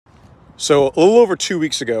So a little over 2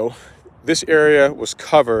 weeks ago, this area was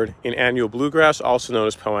covered in annual bluegrass, also known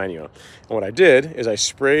as Poa Annua. And what I did is I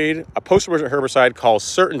sprayed a post-emergent herbicide called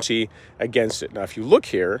Certainty against it. Now, if you look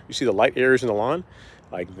here, you see the light areas in the lawn?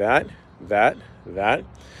 Like that.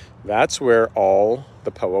 That's where all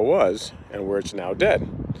the Poa was and where it's now dead.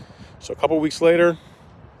 So a couple weeks later,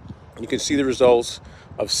 you can see the results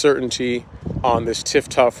of Certainty on this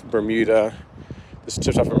Tiff-Tuff Bermuda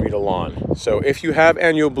lawn. So if you have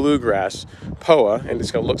annual bluegrass, Poa, and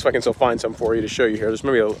it's gonna look so I can still find some for you to show you here. There's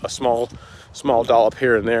maybe a small dollop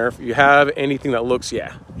here and there. If you have anything that looks,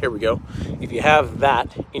 yeah, here we go. If you have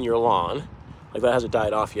that in your lawn, like that hasn't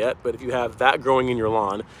died off yet, but if you have that growing in your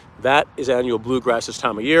lawn, that is annual bluegrass this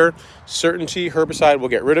time of year. Certainty herbicide will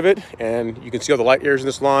get rid of it, and you can see all the light areas in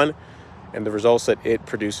this lawn and the results that it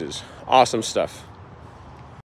produces. Awesome stuff.